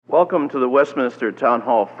Welcome to the Westminster Town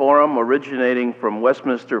Hall Forum, originating from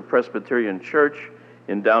Westminster Presbyterian Church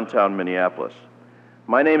in downtown Minneapolis.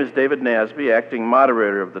 My name is David Nasby, acting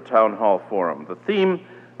moderator of the Town Hall Forum. The theme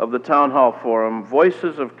of the Town Hall Forum,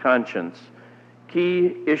 Voices of Conscience,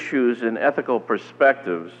 Key Issues in Ethical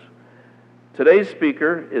Perspectives. Today's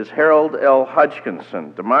speaker is Harold L.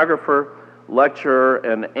 Hodgkinson, demographer, lecturer,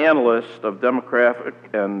 and analyst of demographic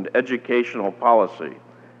and educational policy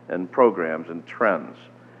and programs and trends.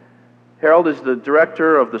 Harold is the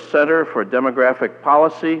director of the Center for Demographic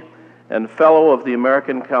Policy and fellow of the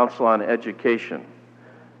American Council on Education.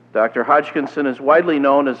 Dr. Hodgkinson is widely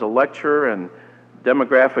known as a lecturer and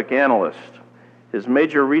demographic analyst. His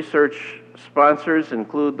major research sponsors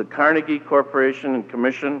include the Carnegie Corporation and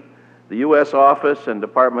Commission, the U.S. Office and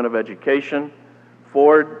Department of Education,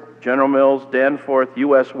 Ford, General Mills, Danforth,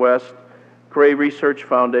 U.S. West, Cray Research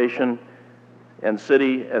Foundation, and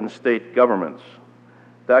city and state governments.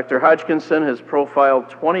 Dr. Hodgkinson has profiled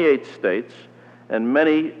 28 states and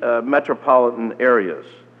many metropolitan areas.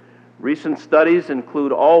 Recent studies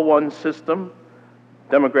include all one system,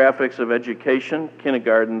 demographics of education,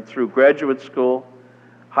 kindergarten through graduate school,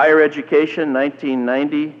 higher education,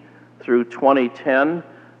 1990 through 2010,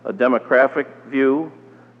 a demographic view,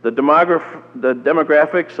 the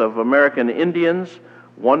demographics of American Indians,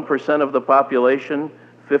 1% of the population,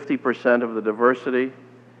 50% of the diversity,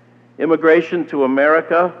 Immigration to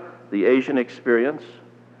America, the Asian experience,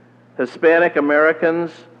 Hispanic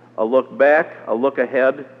Americans, a look back, a look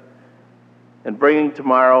ahead, and bringing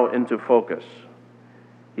tomorrow into focus.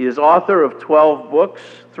 He is author of 12 books,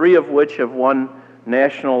 3 of which have won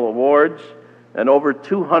national awards, and over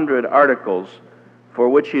 200 articles for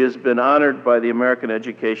which he has been honored by the American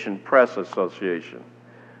Education Press Association.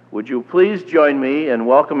 Would you please join me in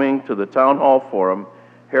welcoming to the Town Hall Forum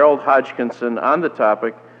Harold Hodgkinson on the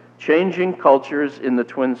topic, Changing Cultures in the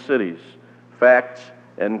Twin Cities, Facts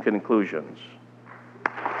and Conclusions.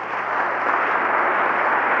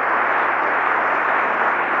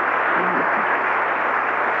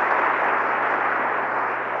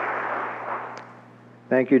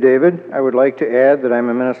 Thank you, David. I would like to add that I'm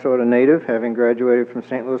a Minnesota native, having graduated from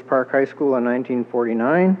St. Louis Park High School in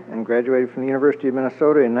 1949 and graduated from the University of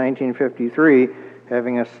Minnesota in 1953,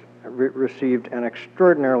 having received an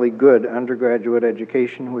extraordinarily good undergraduate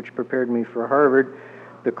education, which prepared me for Harvard.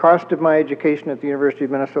 The cost of my education at the University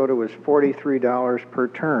of Minnesota was $43 per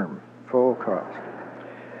term, full cost.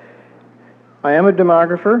 I am a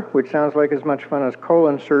demographer, which sounds like as much fun as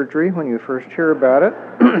colon surgery when you first hear about it,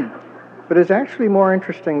 but it's actually more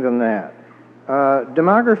interesting than that.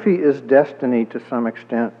 Demography is destiny to some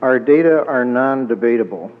extent. Our data are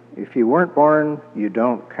non-debatable. If you weren't born, you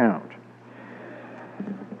don't count.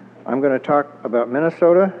 I'm going to talk about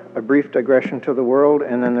Minnesota, a brief digression to the world,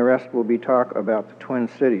 and then the rest will be talk about the Twin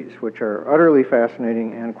Cities, which are utterly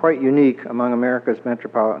fascinating and quite unique among America's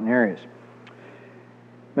metropolitan areas.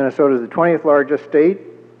 Minnesota is the 20th largest state.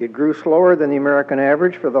 It grew slower than the American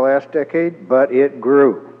average for the last decade, but it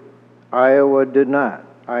grew. Iowa did not.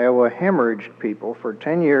 Iowa hemorrhaged people for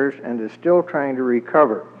 10 years and is still trying to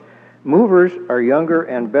recover. Movers are younger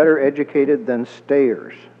and better educated than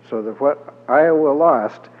stayers, so that what Iowa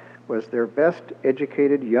lost was their best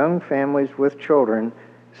educated young families with children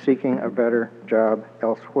seeking a better job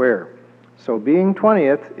elsewhere. So being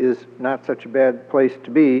 20th is not such a bad place to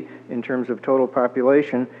be in terms of total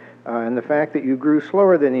population, and the fact that you grew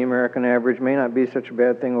slower than the American average may not be such a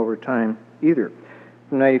bad thing over time either.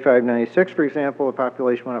 From 95 to 96, for example, the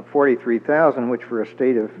population went up 43,000, which for a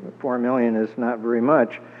state of 4 million is not very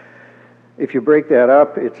much. If you break that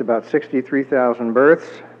up, it's about 63,000 births,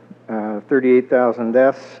 38,000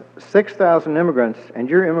 deaths, 6,000 immigrants, and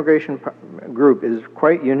your immigration group is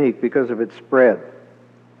quite unique because of its spread.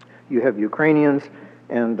 You have Ukrainians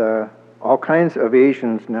and all kinds of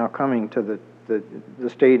Asians now coming to the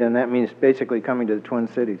state, and that means basically coming to the Twin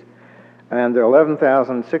Cities. And there are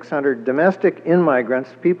 11,600 domestic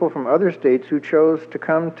immigrants, people from other states who chose to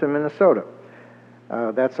come to Minnesota.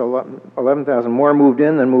 That's 11,000 more moved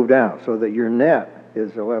in than moved out, so that your net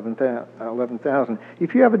is 11,000.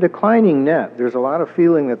 If you have a declining net, there's a lot of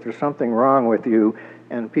feeling that there's something wrong with you,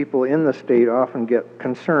 and people in the state often get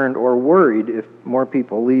concerned or worried if more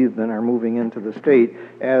people leave than are moving into the state,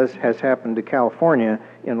 as has happened to California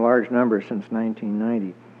in large numbers since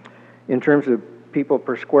 1990. In terms of people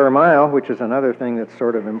per square mile, which is another thing that's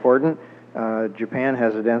sort of important, Japan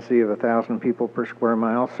has a density of 1,000 people per square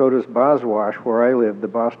mile. So does Boswash, where I live, the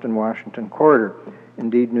Boston-Washington corridor.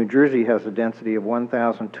 Indeed, New Jersey has a density of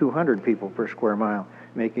 1,200 people per square mile,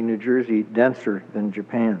 making New Jersey denser than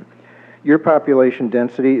Japan. Your population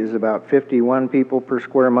density is about 51 people per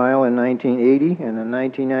square mile in 1980, and in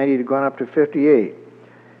 1990 it had gone up to 58.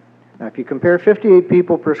 Now, if you compare 58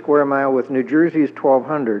 people per square mile with New Jersey's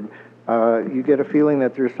 1,200, you get a feeling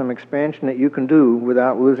that there's some expansion that you can do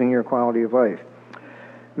without losing your quality of life.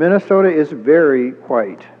 Minnesota is very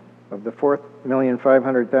white. Of the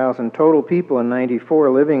 4,500,000 total people in '94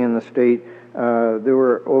 living in the state, there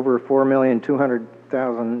were over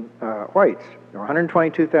 4,200,000 whites. There were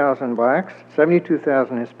 122,000 blacks,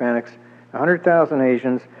 72,000 Hispanics, 100,000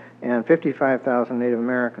 Asians, and 55,000 Native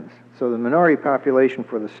Americans. So the minority population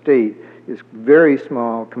for the state is very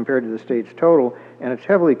small compared to the state's total, and it's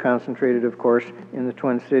heavily concentrated, of course, in the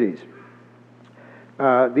Twin Cities.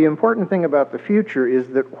 The important thing about the future is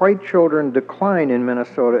that white children decline in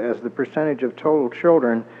Minnesota as the percentage of total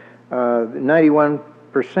children. 91%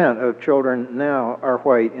 of children now are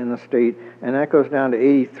white in the state, and that goes down to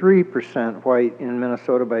 83% white in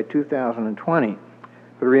Minnesota by 2020.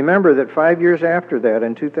 But remember that 5 years after that,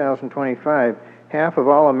 in 2025, half of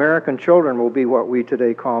all American children will be what we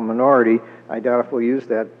today call minority. I doubt if we'll use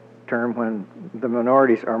that term when the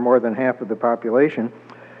minorities are more than half of the population.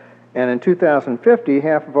 And in 2050,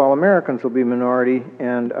 half of all Americans will be minority,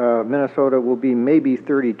 and Minnesota will be maybe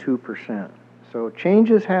 32%. So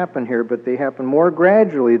changes happen here, but they happen more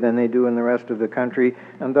gradually than they do in the rest of the country,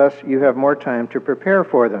 and thus you have more time to prepare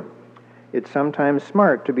for them. It's sometimes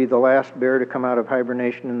smart to be the last bear to come out of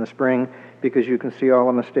hibernation in the spring because you can see all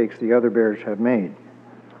the mistakes the other bears have made.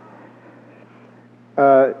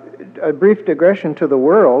 A brief digression to the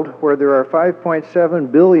world, where there are 5.7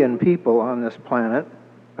 billion people on this planet.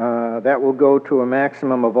 That will go to a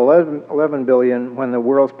maximum of 11 billion when the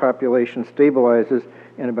world's population stabilizes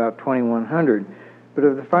in about 2100. But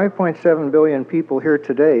of the 5.7 billion people here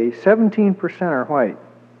today, 17% are white.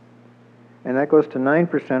 And that goes to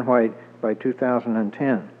 9% white by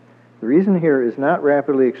 2010. The reason here is not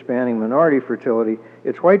rapidly expanding minority fertility,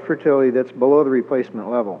 it's white fertility that's below the replacement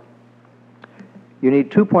level. You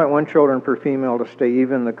need 2.1 children per female to stay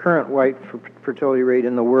even. The current white fertility rate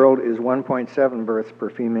in the world is 1.7 births per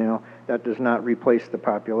female. That does not replace the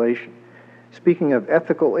population. Speaking of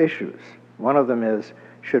ethical issues, one of them is,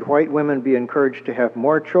 should white women be encouraged to have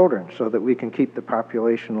more children so that we can keep the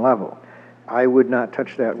population level? I would not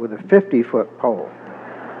touch that with a 50-foot pole.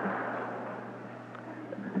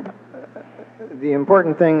 The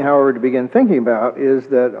important thing, however, to begin thinking about is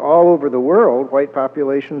that all over the world, white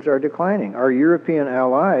populations are declining. Our European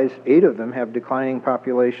allies, 8 of them, have declining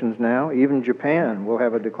populations now. Even Japan will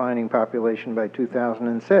have a declining population by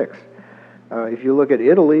 2006. If you look at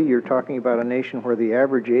Italy, you're talking about a nation where the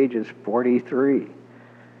average age is 43.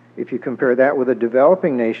 If you compare that with a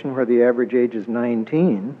developing nation where the average age is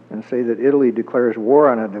 19, and say that Italy declares war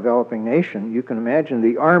on a developing nation, you can imagine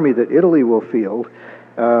the army that Italy will field,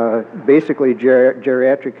 basically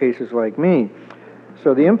geriatric cases like me.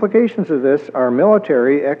 So the implications of this are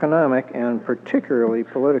military, economic, and particularly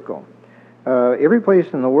political. Every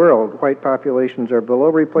place in the world, white populations are below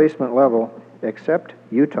replacement level, except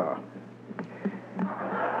Utah.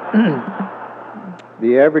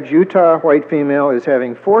 The average Utah white female is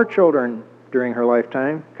having 4 children during her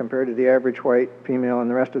lifetime, compared to the average white female in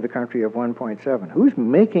the rest of the country of 1.7. Who's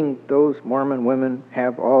making those Mormon women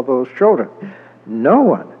have all those children? No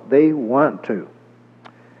one. They want to.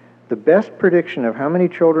 The best prediction of how many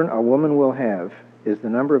children a woman will have is the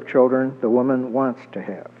number of children the woman wants to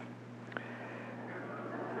have.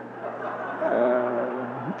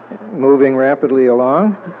 Moving rapidly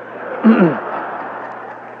along.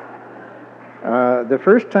 The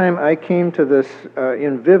first time I came to this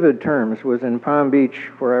in vivid terms was in Palm Beach,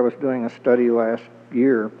 where I was doing a study last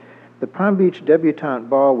year. The Palm Beach debutante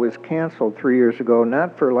ball was canceled 3 years ago,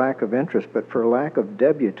 not for lack of interest, but for lack of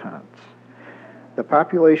debutantes. The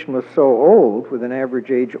population was so old, with an average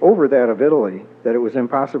age over that of Italy, that it was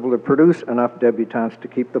impossible to produce enough debutantes to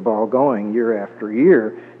keep the ball going year after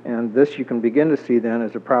year. And this you can begin to see then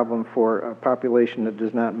as a problem for a population that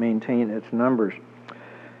does not maintain its numbers.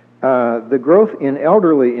 The growth in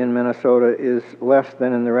elderly in Minnesota is less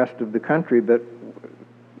than in the rest of the country, but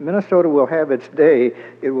Minnesota will have its day.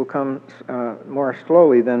 It will come more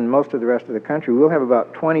slowly than most of the rest of the country. We'll have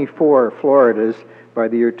about 24 Floridas by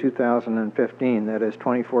the year 2015. That is,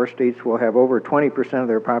 24 states will have over 20% of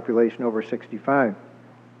their population over 65.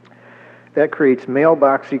 That creates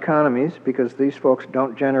mailbox economies because these folks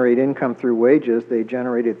don't generate income through wages. They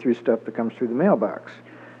generate it through stuff that comes through the mailbox.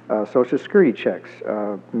 Social Security checks,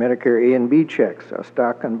 Medicare A and B checks,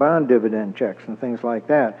 stock and bond dividend checks, and things like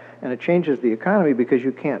that. And it changes the economy because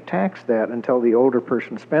you can't tax that until the older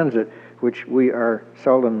person spends it, which we are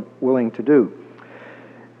seldom willing to do.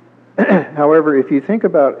 However, if you think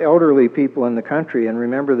about elderly people in the country, and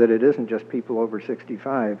remember that it isn't just people over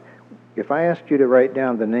 65, if I asked you to write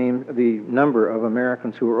down the number of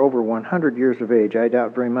Americans who are over 100 years of age, I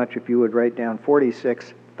doubt very much if you would write down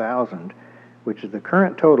 46,000, which is the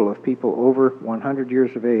current total of people over 100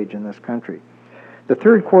 years of age in this country. The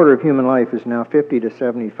third quarter of human life is now 50 to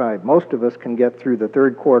 75. Most of us can get through the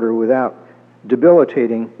third quarter without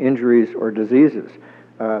debilitating injuries or diseases.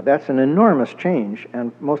 That's an enormous change,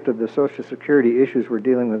 and most of the Social Security issues we're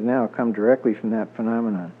dealing with now come directly from that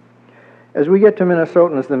phenomenon. As we get to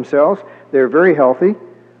Minnesotans themselves, they're very healthy,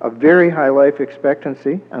 a very high life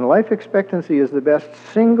expectancy, and life expectancy is the best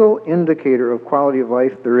single indicator of quality of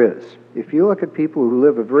life there is. If you look at people who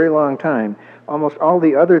live a very long time, almost all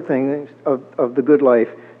the other things of the good life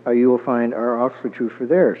you will find are also true for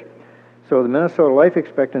theirs. So the Minnesota life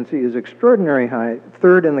expectancy is extraordinarily high,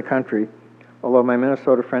 third in the country, although my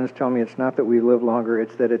Minnesota friends tell me it's not that we live longer,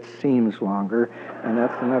 it's that it seems longer, and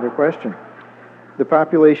that's another question. The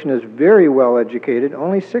population is very well educated.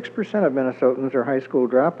 Only 6% of Minnesotans are high school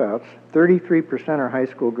dropouts. 33% are high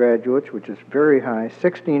school graduates, which is very high.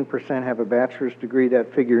 16% have a bachelor's degree.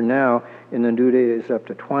 That figure now in the new data is up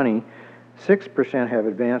to 20. 6% have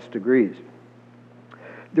advanced degrees.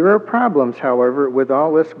 There are problems, however, with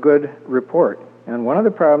all this good report. And one of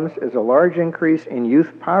the problems is a large increase in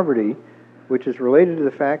youth poverty, which is related to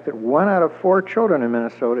the fact that 1 out of 4 children in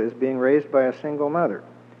Minnesota is being raised by a single mother.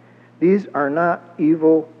 These are not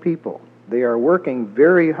evil people. They are working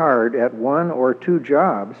very hard at 1 or 2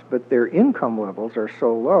 jobs, but their income levels are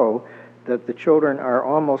so low that the children are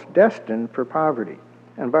almost destined for poverty.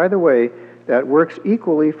 And by the way, that works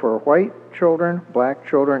equally for white children, black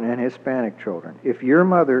children, and Hispanic children. If your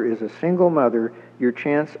mother is a single mother, your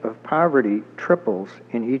chance of poverty triples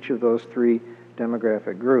in each of those 3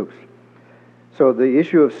 demographic groups. So the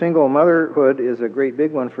issue of single motherhood is a great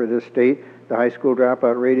big one for this state. The high school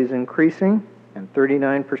dropout rate is increasing, and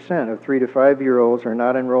 39% of 3 to 5-year-olds are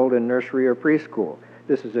not enrolled in nursery or preschool.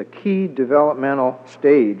 This is a key developmental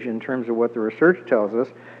stage in terms of what the research tells us,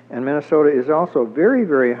 and Minnesota is also very,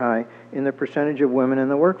 very high in the percentage of women in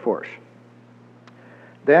the workforce.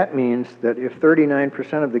 That means that if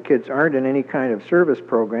 39% of the kids aren't in any kind of service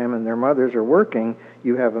program and their mothers are working,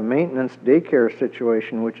 you have a maintenance daycare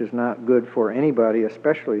situation which is not good for anybody,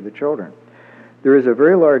 especially the children. There is a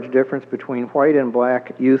very large difference between white and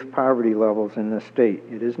black youth poverty levels in this state.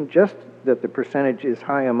 It isn't just that the percentage is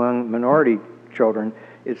high among minority children,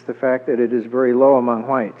 it's the fact that it is very low among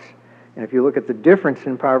whites. And if you look at the difference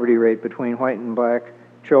in poverty rate between white and black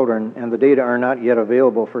children, and the data are not yet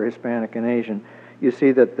available for Hispanic and Asian, you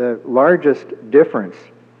see that the largest difference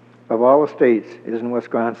of all the states is in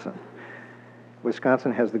Wisconsin.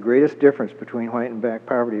 Wisconsin has the greatest difference between white and black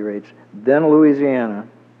poverty rates, then Louisiana,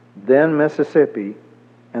 then Mississippi,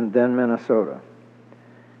 and then Minnesota.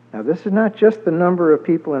 Now, this is not just the number of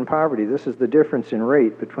people in poverty. This is the difference in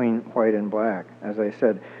rate between white and black. As I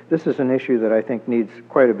said, this is an issue that I think needs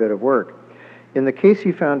quite a bit of work. In the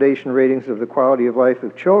Casey Foundation ratings of the quality of life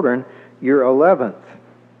of children, you're 11th,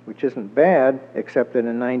 which isn't bad, except that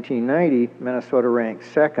in 1990, Minnesota ranked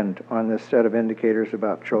second on this set of indicators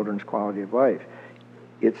about children's quality of life.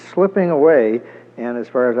 It's slipping away, and as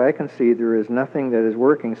far as I can see, there is nothing that is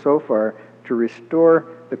working so far to restore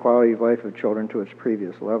the quality of life of children to its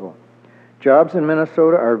previous level. Jobs in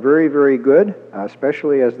Minnesota are very, very good,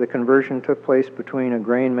 especially as the conversion took place between a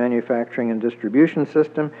grain manufacturing and distribution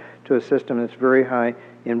system to a system that's very high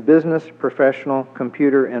in business, professional,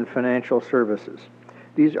 computer, and financial services.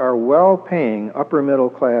 These are well-paying,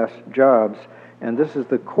 upper-middle-class jobs, and this is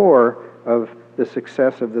the core of the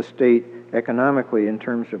success of the state economically in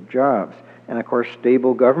terms of jobs. And, of course,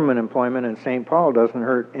 stable government employment in St. Paul doesn't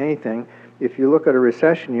hurt anything. If you look at a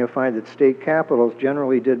recession, you'll find that state capitals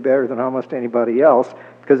generally did better than almost anybody else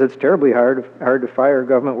because it's terribly hard to fire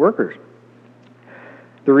government workers.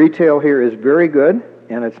 The retail here is very good,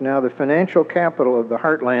 and it's now the financial capital of the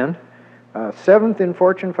heartland, 7th in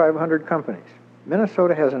Fortune 500 companies.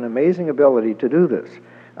 Minnesota has an amazing ability to do this.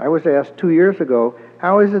 I was asked 2 years ago,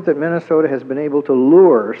 how is it that Minnesota has been able to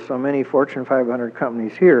lure so many Fortune 500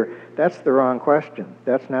 companies here? That's the wrong question.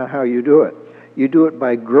 That's not how you do it. You do it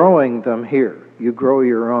by growing them here. You grow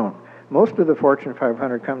your own. Most of the Fortune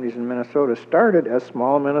 500 companies in Minnesota started as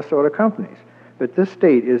small Minnesota companies, but this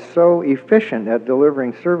state is so efficient at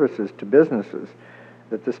delivering services to businesses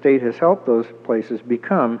that the state has helped those places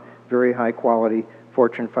become very high-quality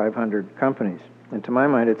Fortune 500 companies. And to my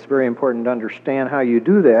mind, it's very important to understand how you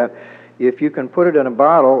do that. If you can put it in a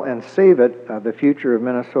bottle and save it, the future of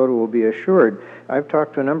Minnesota will be assured. I've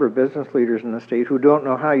talked to a number of business leaders in the state who don't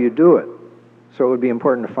know how you do it. So it would be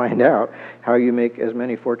important to find out how you make as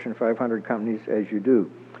many Fortune 500 companies as you do.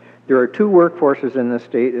 There are 2 workforces in this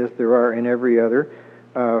state, as there are in every other.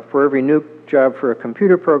 For every new job for a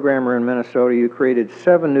computer programmer in Minnesota, you created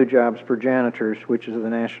 7 new jobs for janitors, which is the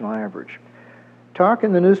national average. Talk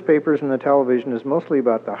in the newspapers and the television is mostly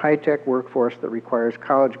about the high-tech workforce that requires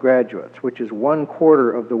college graduates, which is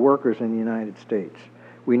 1/4 of the workers in the United States.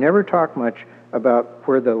 We never talk much about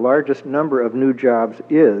where the largest number of new jobs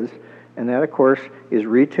is, and that, of course, is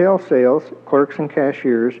retail sales, clerks and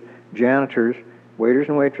cashiers, janitors, waiters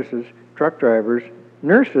and waitresses, truck drivers,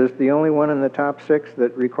 nurses, the only one in the top 6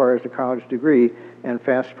 that requires a college degree, and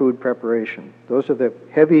fast food preparation. Those are the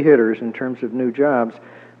heavy hitters in terms of new jobs.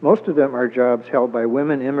 Most of them are jobs held by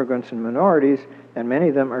women, immigrants, and minorities, and many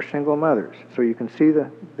of them are single mothers. So you can see the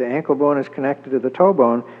ankle bone is connected to the toe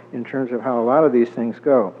bone in terms of how a lot of these things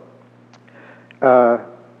go.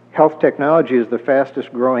 Health technology is the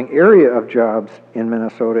fastest growing area of jobs in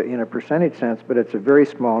Minnesota in a percentage sense, but it's a very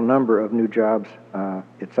small number of new jobs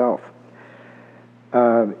itself.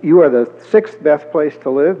 You are the 6th best place to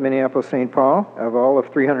live, Minneapolis-St. Paul, of all of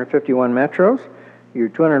 351 metros. You're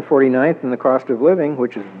 249th in the cost of living,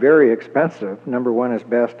 which is very expensive. Number 1 is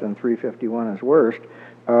best and 351 is worst.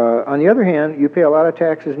 On the other hand, you pay a lot of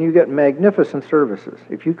taxes and you get magnificent services.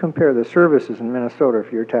 If you compare the services in Minnesota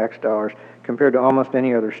for your tax dollars compared to almost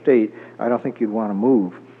any other state, I don't think you'd want to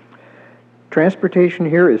move. Transportation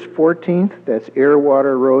here is 14th. That's air,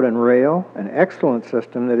 water, road, and rail, an excellent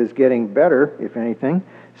system that is getting better, if anything.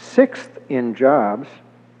 6th in jobs,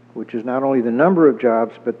 which is not only the number of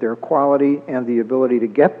jobs, but their quality and the ability to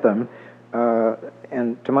get them.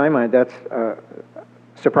 And to my mind, that's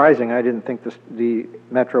surprising. I didn't think the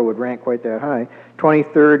metro would rank quite that high.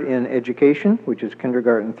 23rd in education, which is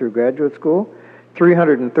kindergarten through graduate school.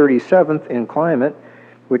 337th in climate,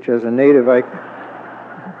 which as a native I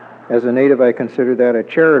consider that a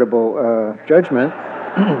charitable judgment.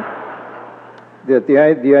 That the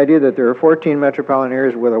idea that there are 14 metropolitan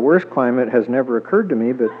areas with a worse climate has never occurred to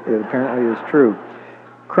me, but it apparently is true.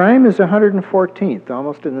 Crime is 114th,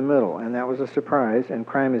 almost in the middle, and that was a surprise, and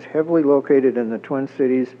crime is heavily located in the Twin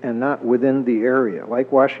Cities and not within the area.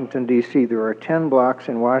 Like Washington, D.C., there are 10 blocks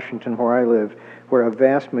in Washington where I live where a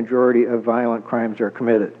vast majority of violent crimes are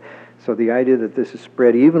committed. So the idea that this is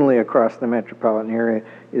spread evenly across the metropolitan area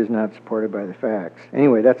is not supported by the facts.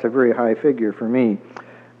 Anyway, that's a very high figure for me.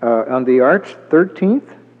 On the arts,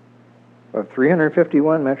 13th of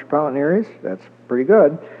 351 metropolitan areas. That's pretty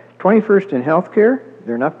good. 21st in healthcare.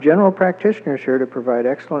 There are enough general practitioners here to provide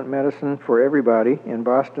excellent medicine for everybody. In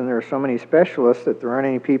Boston, there are so many specialists that there aren't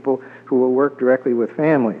any people who will work directly with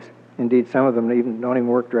families. Indeed, some of them don't even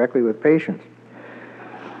work directly with patients.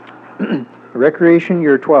 Recreation,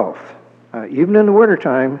 you're 12th. Even in the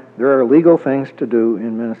wintertime, there are legal things to do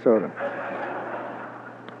in Minnesota.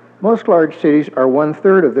 Most large cities are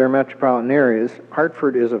 1/3 of their metropolitan areas.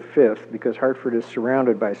 Hartford is a 5th because Hartford is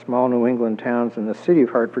surrounded by small New England towns and the city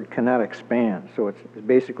of Hartford cannot expand, so it's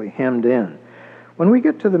basically hemmed in. When we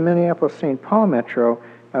get to the Minneapolis-St. Paul metro,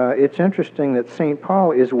 it's interesting that St.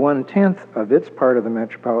 Paul is 1/10 of its part of the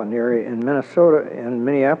metropolitan area, and Minnesota and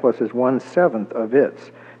Minneapolis is 1/7 of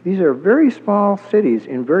its. These are very small cities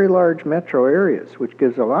in very large metro areas, which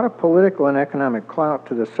gives a lot of political and economic clout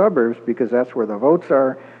to the suburbs because that's where the votes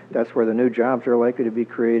are, that's where the new jobs are likely to be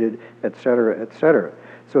created, et cetera, et cetera.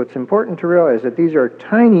 So it's important to realize that these are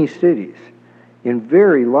tiny cities in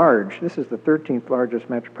very large, this is the 13th largest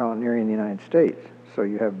metropolitan area in the United States. So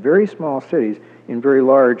you have very small cities in very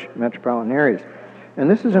large metropolitan areas. And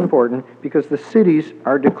this is important because the cities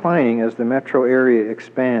are declining as the metro area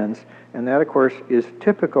expands, and that, of course, is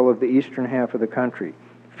typical of the eastern half of the country.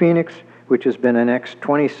 Phoenix, which has been annexed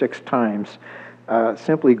 26 times,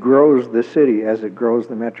 simply grows the city as it grows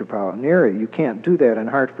the metropolitan area. You can't do that in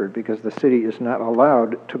Hartford because the city is not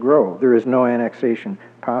allowed to grow. There is no annexation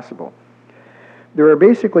possible. There are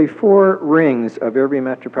basically 4 rings of every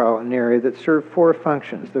metropolitan area that serve 4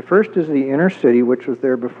 functions. The first is the inner city, which was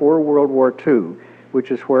there before World War II,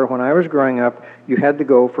 which is where, when I was growing up, you had to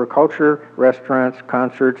go for culture, restaurants,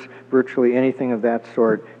 concerts, virtually anything of that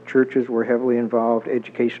sort. Churches were heavily involved.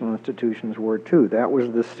 Educational institutions were too. That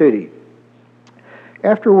was the city.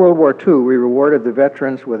 After World War II, we rewarded the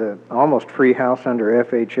veterans with an almost free house under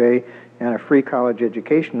FHA and a free college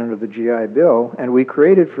education under the GI Bill, and we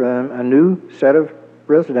created for them a new set of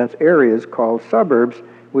residence areas called suburbs,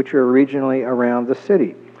 which are regionally around the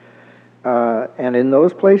city. And in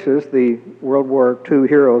those places, the World War II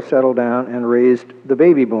heroes settled down and raised the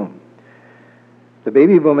baby boom. The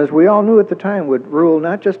baby boom, as we all knew at the time, would rule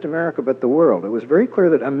not just America but the world. It was very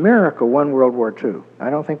clear that America won World War II.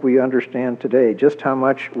 I don't think we understand today just how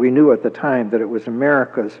much we knew at the time that it was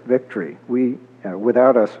America's victory.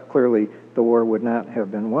 Without us, clearly, the war would not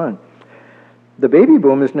have been won. The baby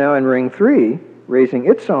boom is now in Ring 3, raising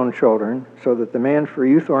its own children, so that the demand for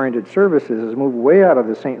youth-oriented services has moved way out of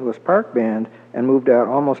the St. Louis Park band and moved out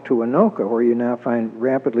almost to Anoka, where you now find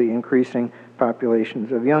rapidly increasing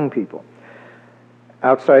populations of young people.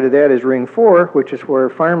 Outside of that is Ring 4, which is where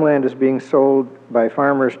farmland is being sold by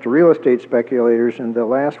farmers to real estate speculators, and the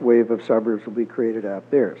last wave of suburbs will be created out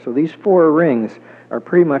there. So these 4 rings are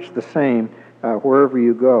pretty much the same wherever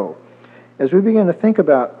you go. As we begin to think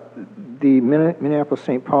about the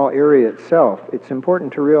Minneapolis-St. Paul area itself, it's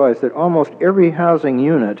important to realize that almost every housing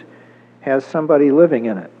unit has somebody living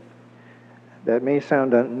in it. That may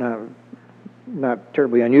sound not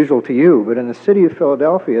terribly unusual to you, but in the city of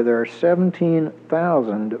Philadelphia, there are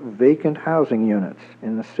 17,000 vacant housing units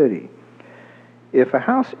in the city. If a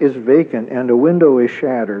house is vacant and a window is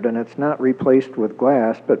shattered and it's not replaced with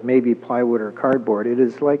glass, but maybe plywood or cardboard, it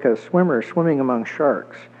is like a swimmer swimming among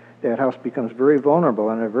sharks. That house becomes very vulnerable,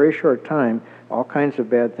 and in a very short time, all kinds of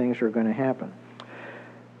bad things are going to happen.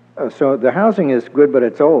 So the housing is good, but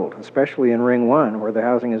it's old, especially in Ring 1, where the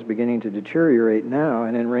housing is beginning to deteriorate now,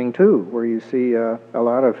 and in Ring 2, where you see a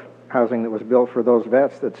lot of housing that was built for those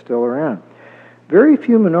vets that's still around. Very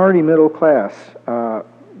few minority middle class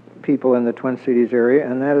people in the Twin Cities area,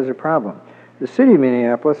 and that is a problem. The city of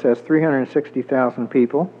Minneapolis has 360,000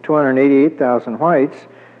 people, 288,000 whites,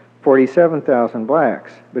 47,000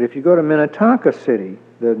 blacks. But if you go to Minnetonka City,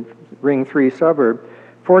 the Ring 3 suburb,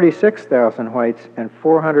 46,000 whites and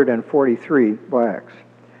 443 blacks.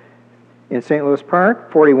 In St. Louis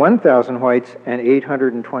Park, 41,000 whites and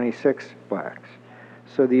 826 blacks.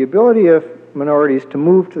 So the ability of minorities to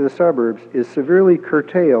move to the suburbs is severely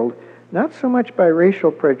curtailed, not so much by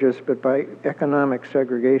racial prejudice, but by economic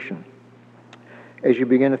segregation. As you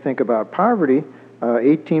begin to think about poverty,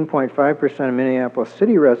 18.5% of Minneapolis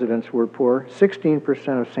City residents were poor,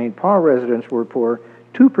 16% of St. Paul residents were poor,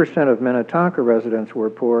 2% of Minnetonka residents were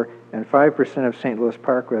poor, and 5% of St. Louis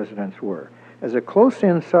Park residents were. As a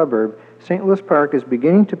close-in suburb, St. Louis Park is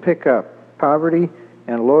beginning to pick up poverty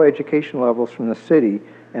and low education levels from the city,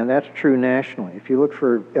 and that's true nationally. If you look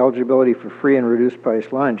for eligibility for free and reduced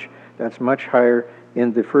price lunch, that's much higher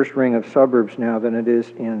in the first ring of suburbs now than it is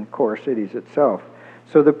in core cities itself.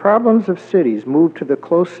 So the problems of cities move to the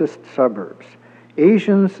closest suburbs.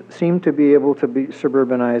 Asians seem to be able to be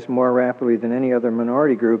suburbanized more rapidly than any other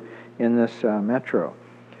minority group in this metro.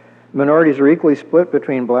 Minorities are equally split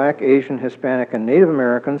between Black, Asian, Hispanic, and Native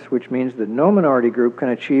Americans, which means that no minority group can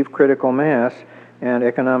achieve critical mass and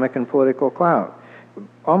economic and political clout.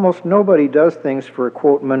 Almost nobody does things for,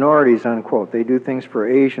 quote, minorities, unquote. They do things for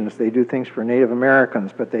Asians, they do things for Native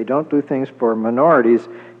Americans, but they don't do things for minorities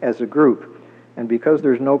as a group. And because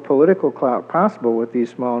there's no political clout possible with these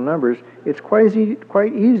small numbers, it's quite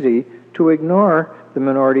easy to ignore the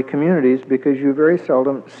minority communities because you very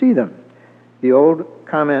seldom see them. The old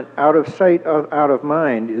comment, out of sight, out of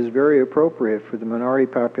mind, is very appropriate for the minority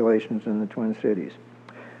populations in the Twin Cities.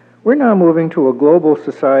 We're now moving to a global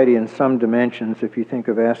society in some dimensions, if you think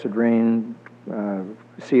of acid rain,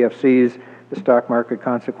 CFCs, the stock market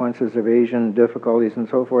consequences of Asian difficulties and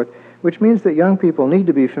so forth, which means that young people need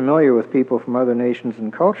to be familiar with people from other nations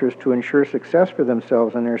and cultures to ensure success for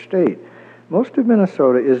themselves in their state. Most of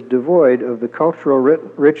Minnesota is devoid of the cultural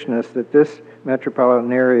richness that this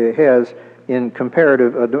metropolitan area has in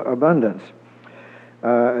comparative abundance.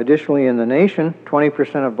 Additionally, in the nation,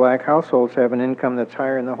 20% of black households have an income that's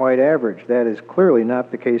higher than the white average. That is clearly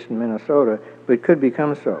not the case in Minnesota, but could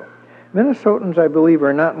become so. Minnesotans, I believe,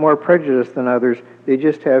 are not more prejudiced than others. They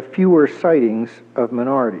just have fewer sightings of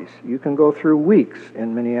minorities. You can go through weeks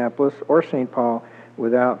in Minneapolis or St. Paul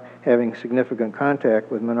without having significant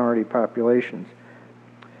contact with minority populations.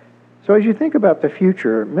 So as you think about the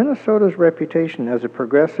future, Minnesota's reputation as a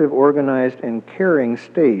progressive, organized, and caring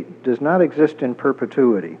state does not exist in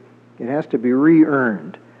perpetuity. It has to be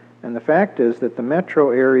re-earned. And the fact is that the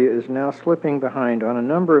metro area is now slipping behind on a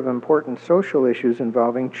number of important social issues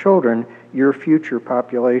involving children, your future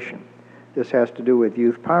population. This has to do with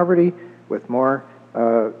youth poverty, with more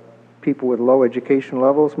people with low education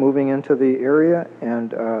levels moving into the area,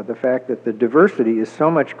 and the fact that the diversity is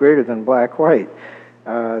so much greater than black-white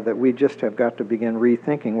that we just have got to begin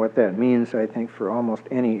rethinking what that means, I think, for almost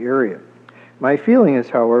any area. My feeling is,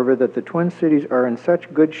 however, that the Twin Cities are in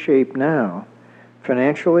such good shape now,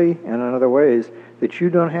 financially and in other ways, that you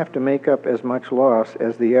don't have to make up as much loss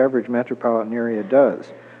as the average metropolitan area does.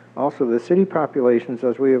 Also, the city populations,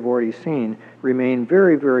 as we have already seen, remain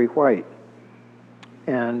very, very white.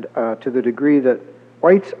 And to the degree that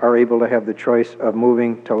whites are able to have the choice of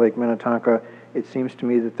moving to Lake Minnetonka, it seems to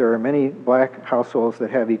me that there are many black households that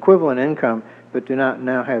have equivalent income but do not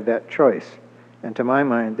now have that choice. And to my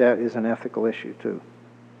mind, that is an ethical issue too.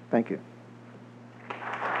 Thank you.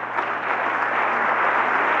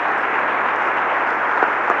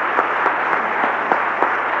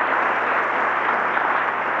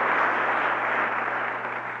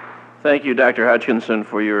 Thank you, Dr. Hodgkinson,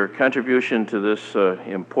 for your contribution to this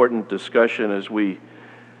important discussion as we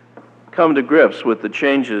come to grips with the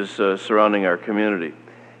changes surrounding our community.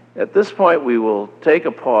 At this point, we will take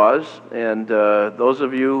a pause, and those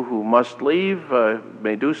of you who must leave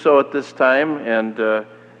may do so at this time, and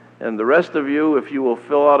the rest of you, if you will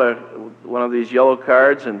fill out one of these yellow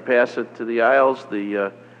cards and pass it to the aisles,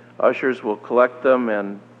 the ushers will collect them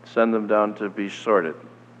and send them down to be sorted.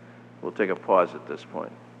 We'll take a pause at this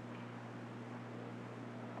point.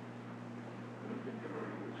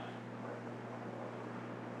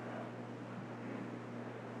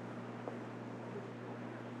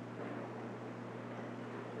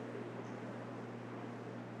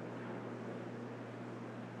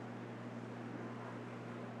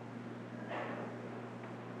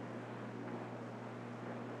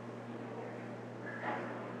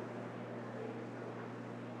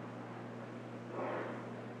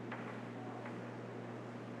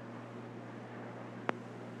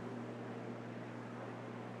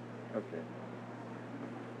 Okay.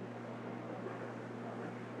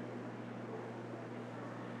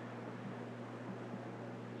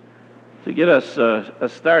 To get us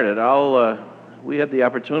started, we had the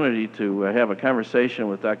opportunity to have a conversation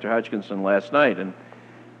with Dr. Hodgkinson last night,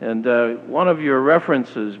 and one of your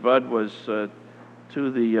references, Bud, was to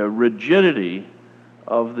the rigidity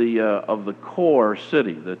of the core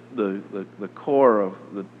city, the core of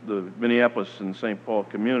the Minneapolis and St. Paul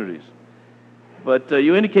communities. But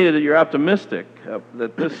you indicated that you're optimistic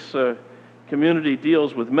that this community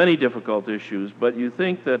deals with many difficult issues, but you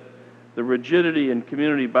think that the rigidity in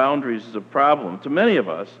community boundaries is a problem. To many of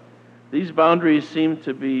us, these boundaries seem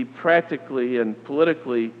to be practically and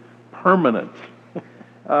politically permanent.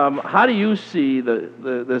 How do you see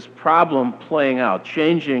this problem playing out,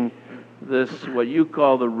 changing this, what you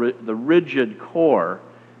call the rigid core,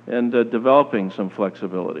 and developing some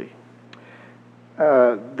flexibility?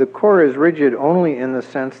 The core is rigid only in the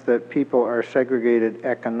sense that people are segregated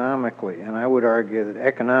economically, and I would argue that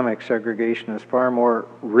economic segregation is far more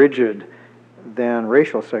rigid than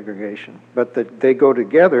racial segregation, but that they go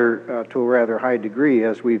together to a rather high degree,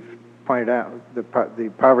 as we've pointed out, the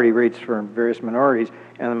poverty rates for various minorities,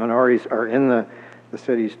 and the minorities are in the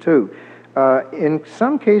cities too. In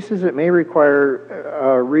some cases, it may require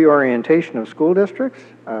a reorientation of school districts.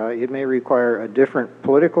 It may require a different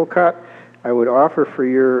political cut. I would offer for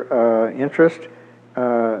your interest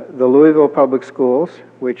the Louisville Public Schools,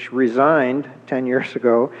 which resigned 10 years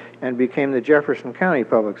ago and became the Jefferson County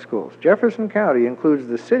Public Schools. Jefferson County includes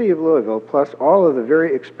the city of Louisville plus all of the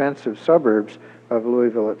very expensive suburbs of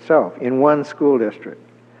Louisville itself in one school district.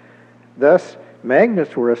 Thus,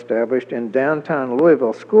 magnets were established in downtown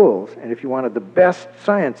Louisville schools, and if you wanted the best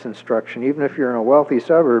science instruction, even if you're in a wealthy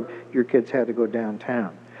suburb, your kids had to go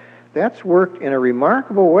downtown. That's worked in a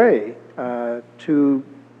remarkable way to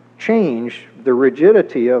change the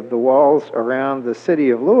rigidity of the walls around the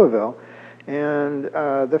city of Louisville, and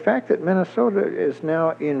the fact that Minnesota is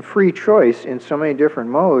now in free choice in so many different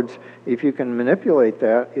modes, if you can manipulate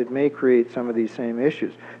that, it may create some of these same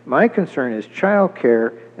issues. My concern is child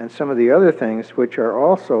care and some of the other things which are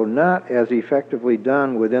also not as effectively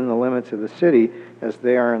done within the limits of the city as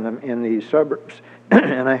they are in the suburbs,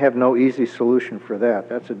 and I have no easy solution for that.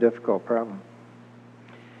 That's a difficult problem.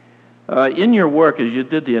 In your work, as you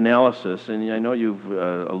did the analysis, and I know you've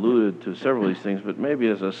alluded to several of these things, but maybe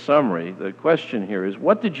as a summary, the question here is,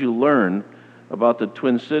 what did you learn about the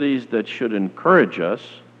Twin Cities that should encourage us,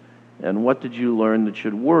 and what did you learn that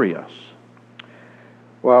should worry us?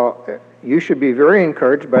 Well, you should be very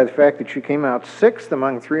encouraged by the fact that you came out 6th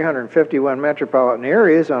among 351 metropolitan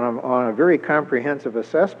areas on a very comprehensive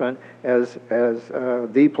assessment as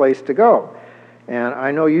the place to go. And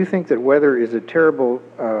I know you think that weather is a terrible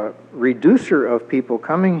reducer of people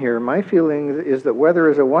coming here. My feeling is that weather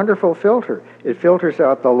is a wonderful filter. It filters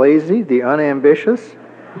out the lazy, the unambitious,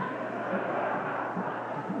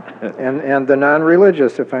 and the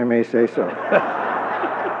non-religious, if I may say so.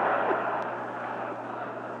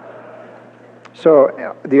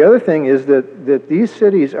 So the other thing is that these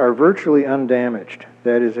cities are virtually undamaged.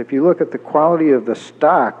 That is, if you look at the quality of the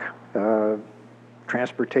stock,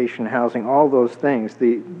 transportation, housing, all those things,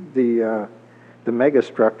 the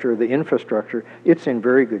megastructure, the infrastructure, it's in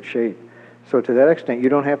very good shape. So to that extent, you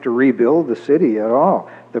don't have to rebuild the city at all.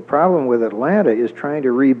 The problem with Atlanta is trying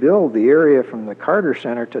to rebuild the area from the Carter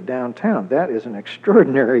Center to downtown. That is an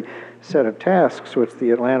extraordinary set of tasks which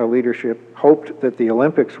the Atlanta leadership hoped that the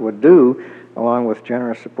Olympics would do, along with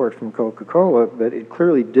generous support from Coca-Cola, but it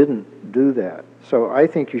clearly didn't do that. So I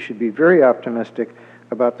think you should be very optimistic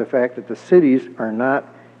about the fact that the cities are not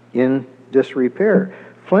in disrepair.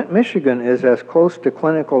 Flint, Michigan is as close to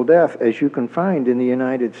clinical death as you can find in the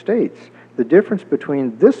United States. The difference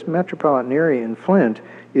between this metropolitan area and Flint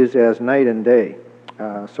is as night and day.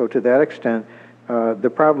 So to that extent,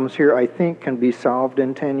 the problems here, I think, can be solved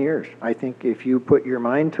in 10 years. I think if you put your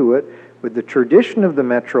mind to it, with the tradition of the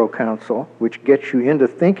Metro Council, which gets you into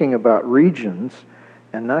thinking about regions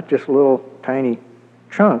and not just little tiny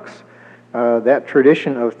chunks, that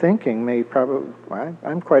tradition of thinking may probably,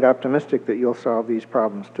 I'm quite optimistic that you'll solve these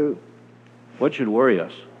problems too. What should worry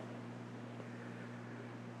us?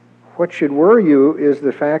 What should worry you is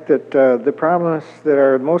the fact that the problems that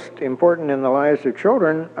are most important in the lives of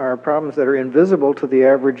children are problems that are invisible to the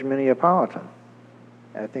average Minneapolitan.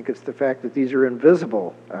 I think it's the fact that these are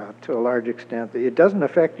invisible to a large extent. It doesn't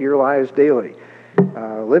affect your lives daily.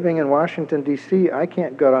 Living in Washington, D.C., I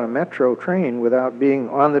can't get on a metro train without being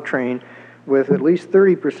on the train with at least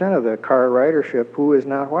 30% of the car ridership who is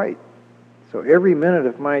not white. So every minute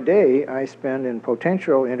of my day I spend in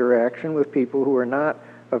potential interaction with people who are not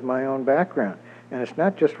of my own background. And it's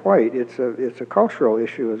not just white, it's a cultural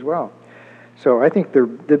issue as well. So I think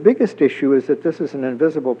the biggest issue is that this is an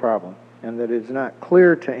invisible problem and that it's not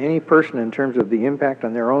clear to any person in terms of the impact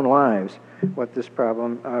on their own lives what this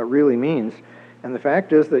problem really means. And the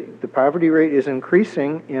fact is that the poverty rate is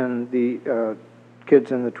increasing in the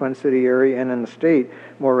kids in the Twin City area and in the state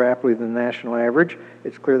more rapidly than the national average.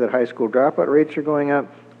 It's clear that high school dropout rates are going up,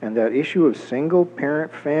 and that issue of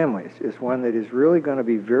single-parent families is one that is really going to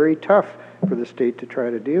be very tough for the state to try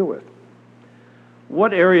to deal with.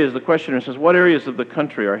 What areas, the questioner says, what areas of the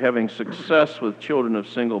country are having success with children of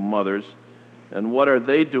single mothers, and what are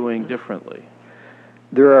they doing differently?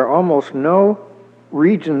 There are almost no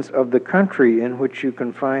regions of the country in which you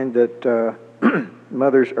can find that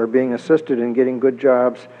mothers are being assisted in getting good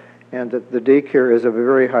jobs and that the daycare is of a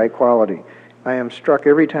very high quality. I am struck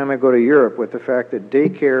every time I go to Europe with the fact that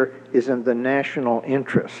daycare is in the national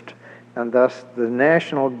interest, and thus the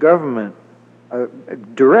national government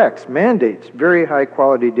mandates very high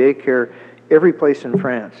quality daycare every place in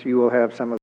France. You will have some of